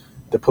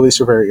 The police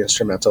were very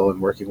instrumental in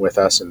working with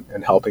us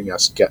and helping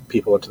us get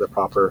people into the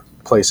proper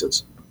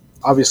places.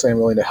 Obviously, I'm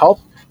willing to help.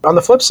 On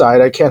the flip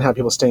side, I can't have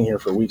people staying here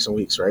for weeks and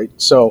weeks, right?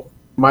 So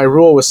my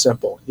rule was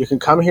simple. You can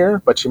come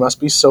here, but you must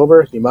be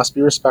sober, you must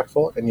be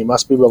respectful, and you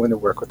must be willing to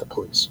work with the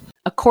police.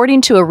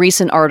 According to a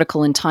recent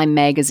article in Time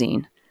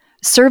magazine,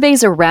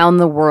 surveys around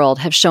the world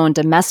have shown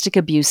domestic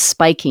abuse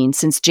spiking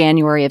since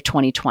January of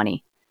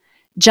 2020,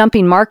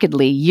 jumping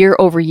markedly year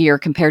over year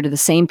compared to the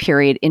same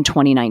period in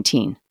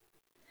 2019.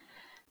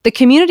 The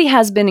community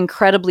has been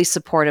incredibly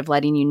supportive,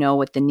 letting you know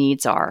what the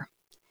needs are.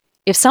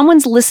 If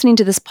someone's listening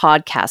to this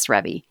podcast,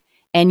 Revi,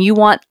 and you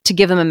want to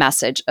give them a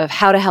message of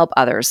how to help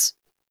others,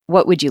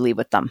 what would you leave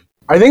with them?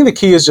 I think the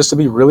key is just to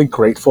be really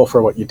grateful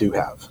for what you do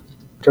have.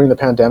 During the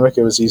pandemic,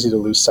 it was easy to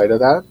lose sight of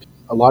that.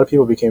 A lot of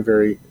people became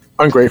very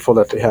ungrateful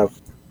that they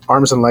have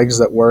arms and legs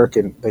that work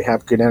and they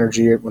have good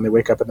energy when they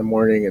wake up in the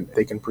morning and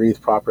they can breathe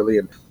properly.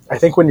 And I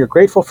think when you're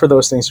grateful for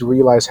those things, you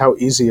realize how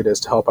easy it is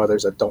to help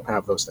others that don't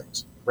have those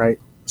things, right?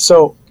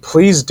 So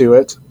please do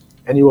it,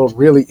 and you will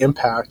really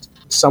impact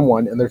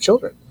someone and their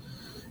children,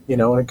 in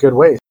a good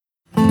way.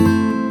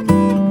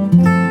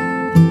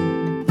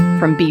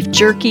 From beef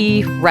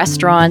jerky,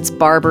 restaurants,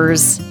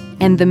 barbers,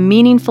 and the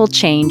meaningful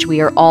change we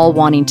are all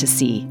wanting to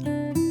see.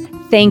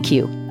 Thank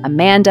you,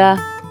 Amanda,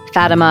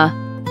 Fatima,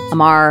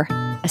 Amar,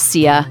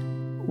 Asiya,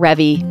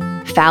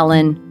 Revi,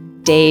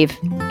 Fallon, Dave,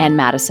 and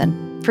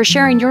Madison, for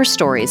sharing your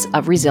stories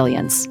of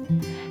resilience.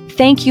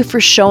 Thank you for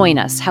showing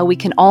us how we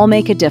can all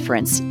make a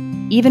difference,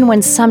 even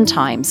when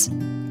sometimes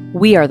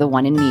we are the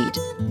one in need.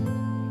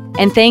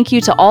 And thank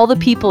you to all the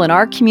people in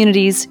our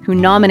communities who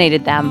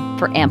nominated them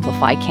for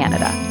Amplify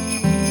Canada.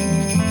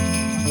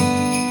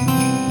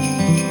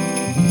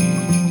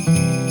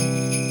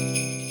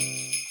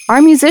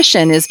 Our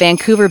musician is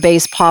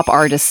Vancouver-based pop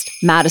artist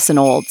Madison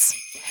Olds.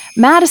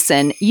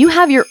 Madison, you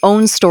have your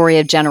own story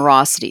of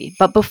generosity,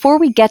 but before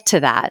we get to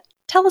that,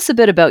 tell us a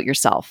bit about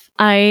yourself.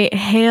 I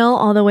hail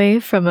all the way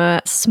from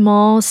a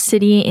small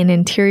city in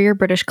interior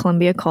British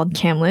Columbia called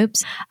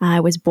Kamloops. I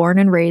was born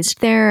and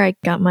raised there. I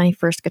got my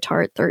first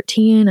guitar at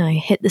 13. I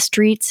hit the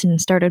streets and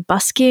started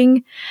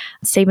busking,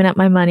 saving up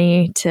my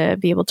money to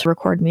be able to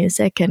record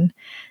music and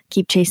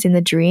keep chasing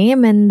the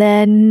dream. And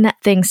then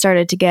things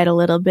started to get a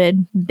little bit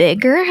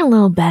bigger, a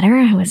little better.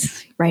 I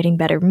was writing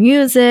better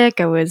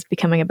music. I was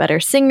becoming a better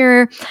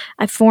singer.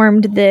 I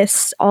formed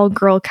this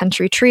all-girl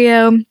country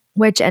trio,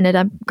 which ended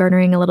up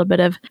garnering a little bit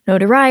of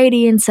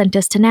notoriety and sent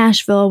us to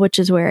Nashville, which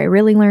is where I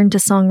really learned to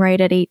songwrite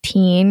at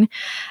 18.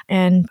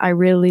 And I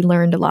really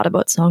learned a lot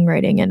about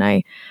songwriting, and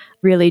I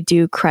really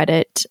do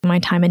credit my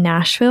time in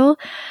Nashville.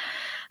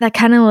 That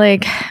kind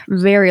of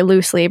very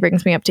loosely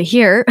brings me up to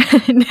here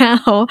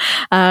now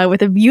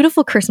with a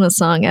beautiful Christmas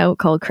song out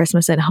called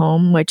Christmas at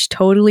Home, which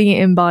totally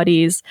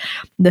embodies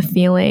the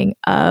feeling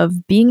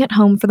of being at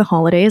home for the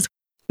holidays.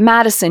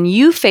 Madison,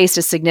 you faced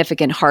a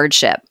significant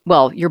hardship.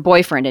 Well, your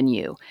boyfriend and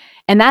you.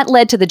 And that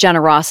led to the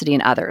generosity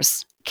in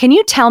others. Can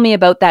you tell me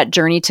about that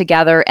journey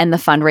together and the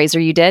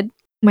fundraiser you did?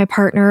 My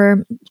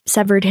partner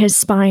severed his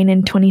spine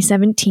in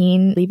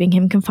 2017, leaving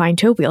him confined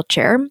to a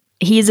wheelchair.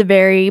 He's a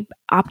very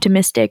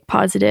optimistic,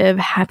 positive,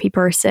 happy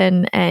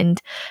person,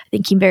 and I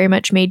think he very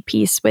much made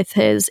peace with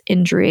his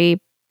injury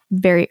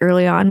very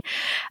early on.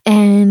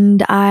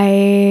 And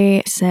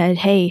I said,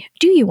 hey,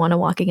 do you want to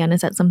walk again? Is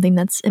that something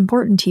that's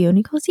important to you? And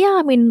he goes, yeah,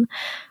 I mean,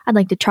 I'd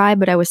like to try,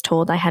 but I was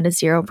told I had a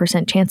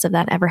 0% chance of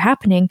that ever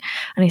happening.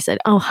 And I said,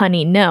 oh,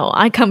 honey, no,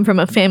 I come from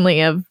a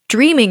family of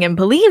dreaming and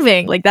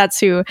believing. That's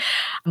who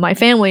my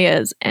family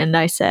is. And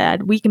I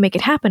said, we can make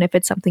it happen if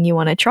it's something you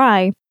want to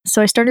try. So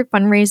I started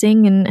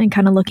fundraising and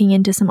kind of looking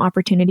into some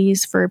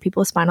opportunities for people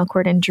with spinal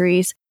cord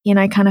injuries. And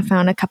I kind of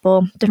found a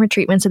couple different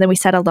treatments, and then we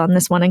settled on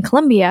this one in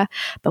Colombia.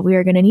 But we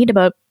were going to need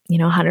about,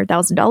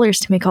 $100,000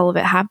 to make all of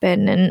it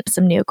happen, and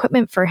some new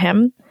equipment for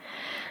him.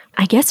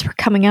 I guess we're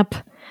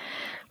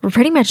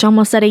pretty much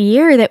almost at a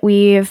year that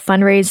we've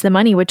fundraised the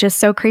money, which is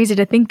so crazy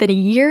to think that a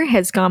year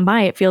has gone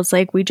by. It feels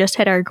like we just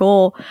hit our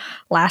goal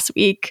last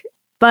week.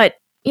 But,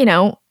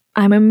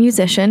 I'm a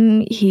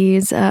musician.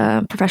 He's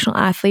a professional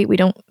athlete. We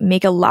don't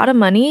make a lot of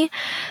money.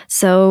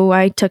 So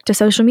I took to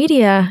social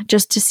media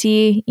just to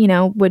see,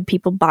 would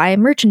people buy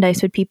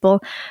merchandise? Would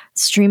people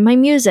stream my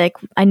music?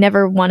 I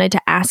never wanted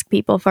to ask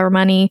people for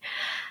money.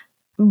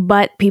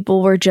 But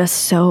people were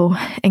just so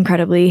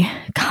incredibly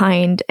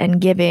kind and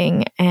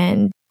giving,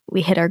 and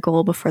we hit our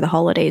goal before the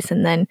holidays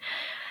and then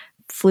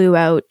flew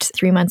out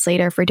 3 months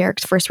later for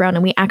Derek's first round.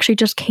 And we actually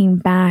just came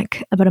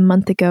back about a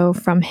month ago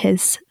from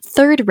his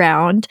third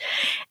round,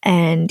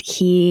 and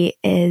he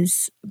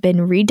has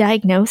been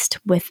re-diagnosed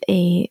with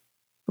a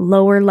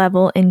lower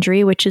level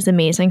injury, which is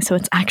amazing. So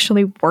it's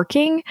actually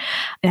working,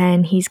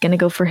 and he's going to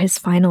go for his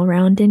final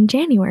round in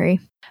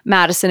January.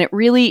 Madison, it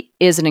really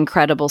is an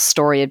incredible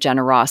story of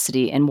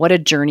generosity, and what a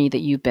journey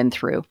that you've been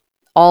through.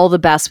 All the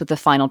best with the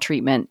final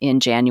treatment in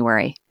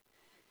January.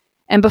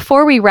 And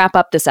before we wrap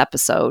up this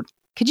episode,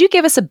 could you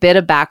give us a bit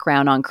of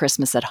background on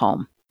Christmas at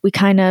Home? We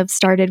kind of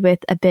started with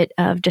a bit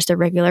of just a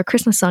regular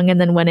Christmas song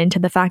and then went into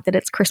the fact that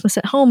it's Christmas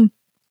at home.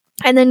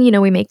 And then,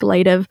 we make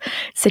light of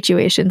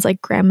situations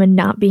like grandma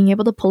not being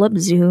able to pull up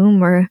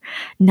Zoom, or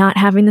not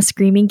having the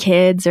screaming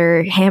kids,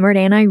 or hammered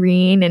Aunt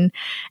Irene,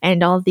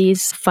 and all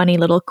these funny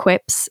little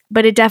quips.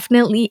 But it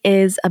definitely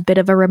is a bit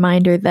of a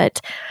reminder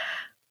that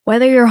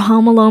whether you're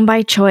home alone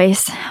by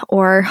choice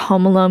or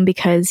home alone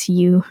because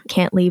you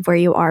can't leave where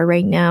you are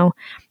right now,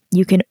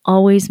 you can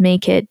always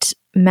make it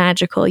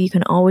magical. You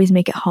can always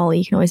make it holly.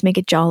 You can always make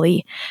it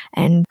jolly.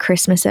 And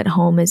Christmas at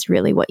Home is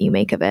really what you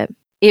make of it.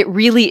 It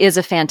really is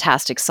a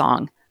fantastic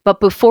song.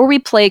 But before we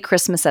play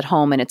Christmas at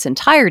Home in its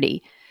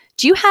entirety,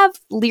 do you have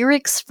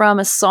lyrics from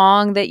a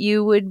song that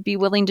you would be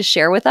willing to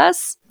share with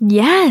us?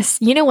 Yes.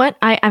 You know what?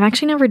 I've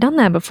actually never done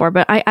that before,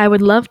 but I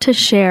would love to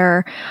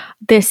share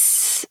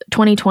this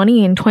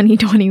 2020 and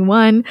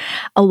 2021.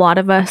 A lot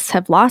of us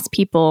have lost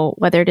people,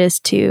 whether it is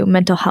to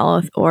mental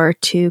health or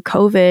to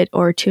COVID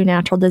or to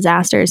natural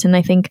disasters. And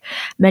I think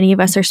many of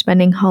us are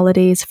spending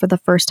holidays for the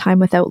first time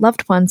without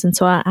loved ones. And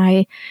so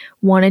I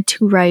wanted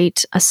to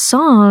write a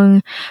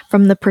song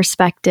from the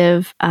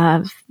perspective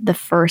of the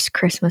first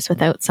Christmas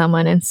without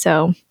someone. And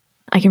so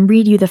I can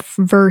read you the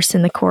verse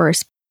and the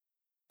chorus.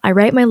 I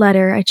write my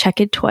letter, I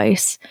check it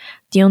twice.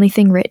 The only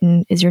thing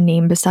written is your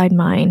name beside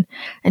mine.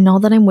 And all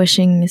that I'm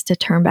wishing is to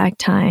turn back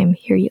time,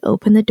 hear you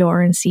open the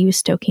door and see you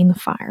stoking the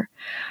fire.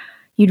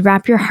 You'd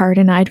wrap your heart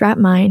and I'd wrap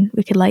mine.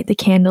 We could light the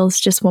candles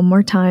just one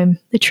more time.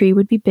 The tree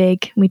would be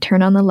big. We'd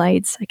turn on the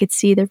lights. I could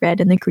see the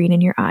red and the green in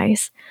your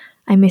eyes.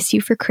 I miss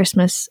you for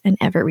Christmas and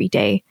every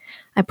day.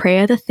 I pray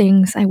are the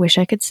things I wish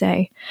I could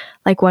say.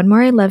 Like one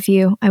more I love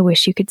you, I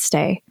wish you could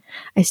stay.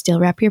 I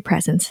still wrap your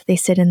presents. They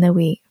sit in the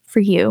wheat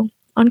for you.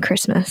 On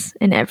Christmas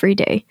and every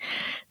day.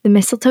 The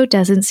mistletoe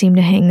doesn't seem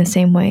to hang the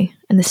same way,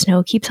 and the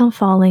snow keeps on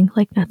falling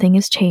like nothing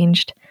has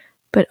changed.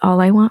 But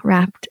all I want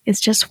wrapped is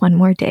just one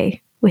more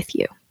day with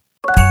you.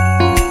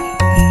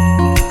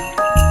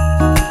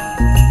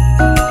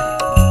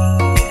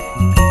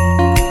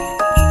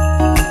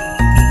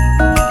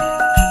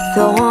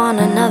 Throw on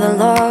another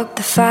log,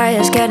 the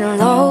fire's getting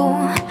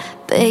low.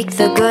 Bake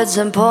the goods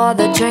and pour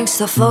the drinks,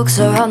 the folks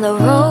are on the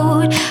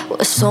road.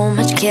 With so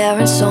much care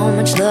and so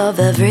much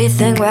love,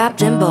 everything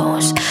wrapped in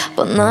bows.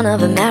 But none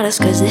of it matters,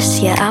 cause this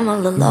year I'm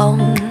all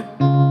alone.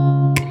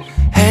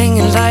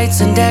 Hanging lights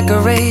and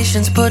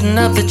decorations, putting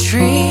up the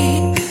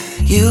tree.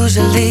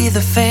 Usually the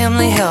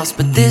family helps,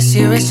 but this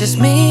year it's just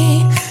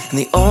me. And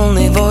the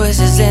only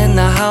voices in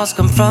the house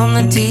come from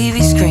the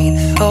TV screen.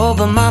 Oh,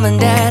 but mom and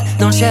dad,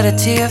 don't shed a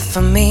tear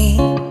for me.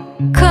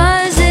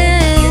 Cause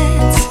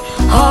it's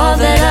all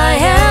that I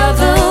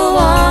ever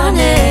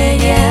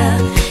wanted, yeah.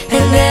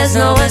 And there's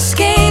no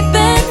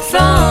escaping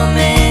from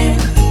it.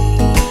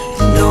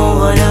 No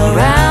one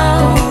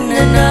around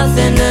and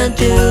nothing to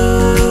do.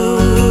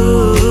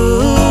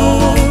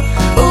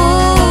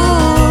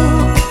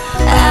 Ooh,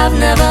 I've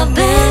never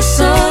been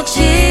so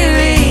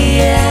cheery,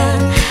 yeah.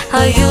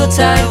 Are you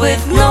tired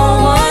with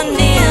no one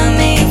near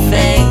me?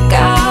 Thank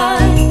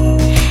God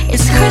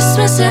it's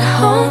Christmas at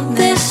home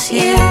this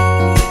year.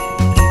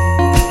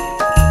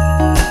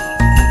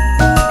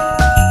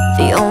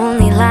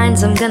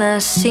 I'm gonna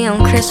see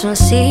on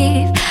Christmas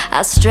Eve,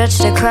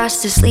 outstretched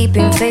across the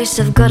sleeping face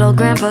of good old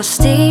Grandpa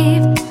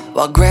Steve.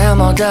 While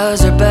Grandma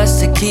does her best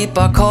to keep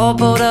our call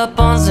pulled up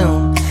on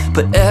Zoom,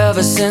 but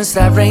ever since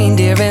that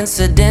reindeer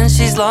incident,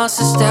 she's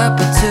lost a step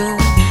or two.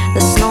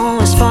 The snow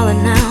is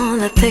falling now,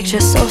 the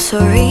picture's so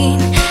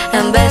serene.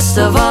 And best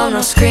of all,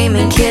 no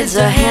screaming kids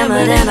are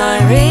hammered and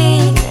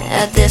Irene.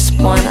 At this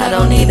point I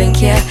don't even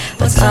care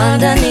what's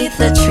underneath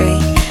the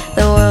tree.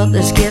 The world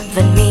has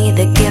given me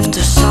the gift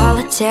of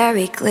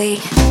solitary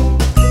glee.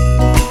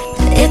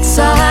 It's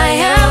all I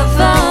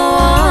ever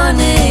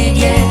wanted,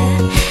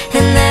 yeah.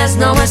 And there's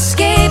no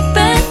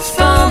escaping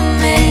from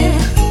it.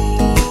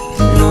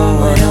 No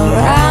one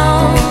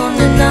around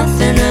and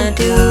nothing to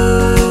do.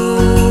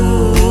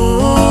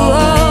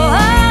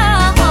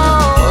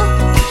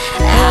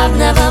 I've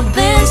never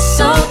been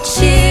so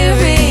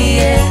cheery,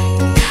 yeah.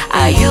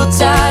 Are you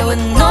tired with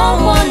no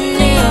one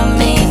near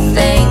me?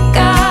 Thank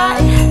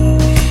God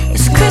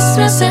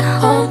Christmas at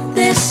home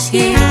this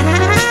year.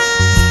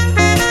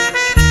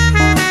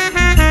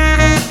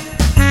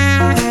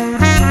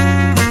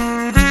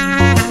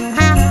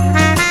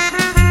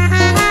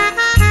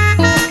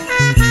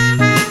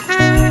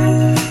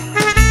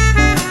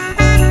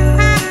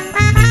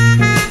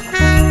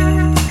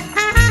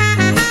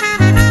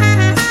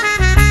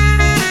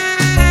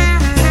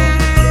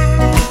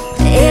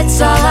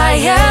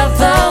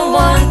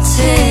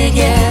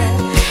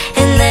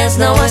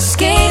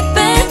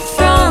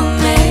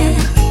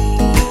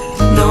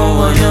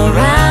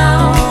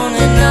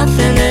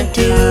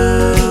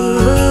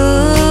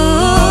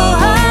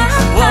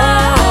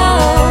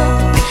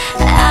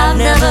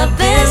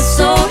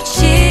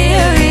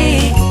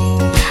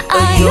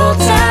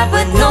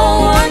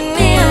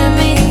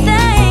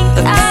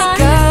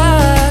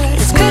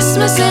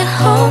 Christmas at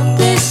home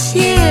this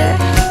year.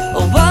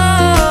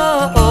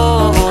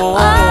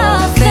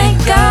 Oh,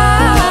 thank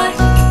God.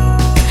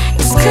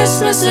 It's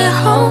Christmas at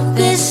home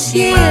this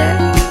year.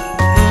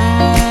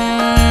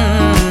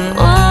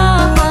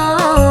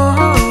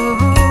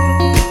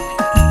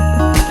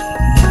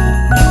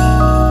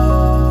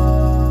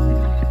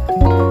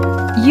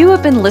 You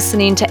have been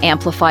listening to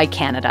Amplify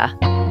Canada,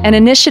 an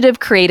initiative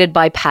created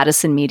by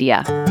Pattison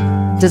Media,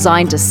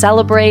 designed to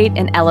celebrate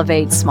and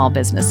elevate small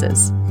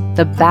businesses,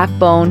 the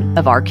backbone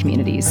of our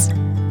communities.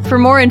 For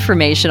more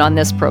information on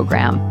this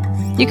program,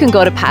 you can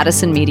go to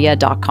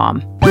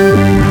pattisonmedia.com.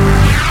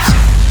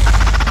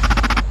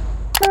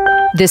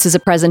 This is a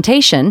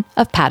presentation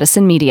of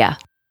Pattison Media.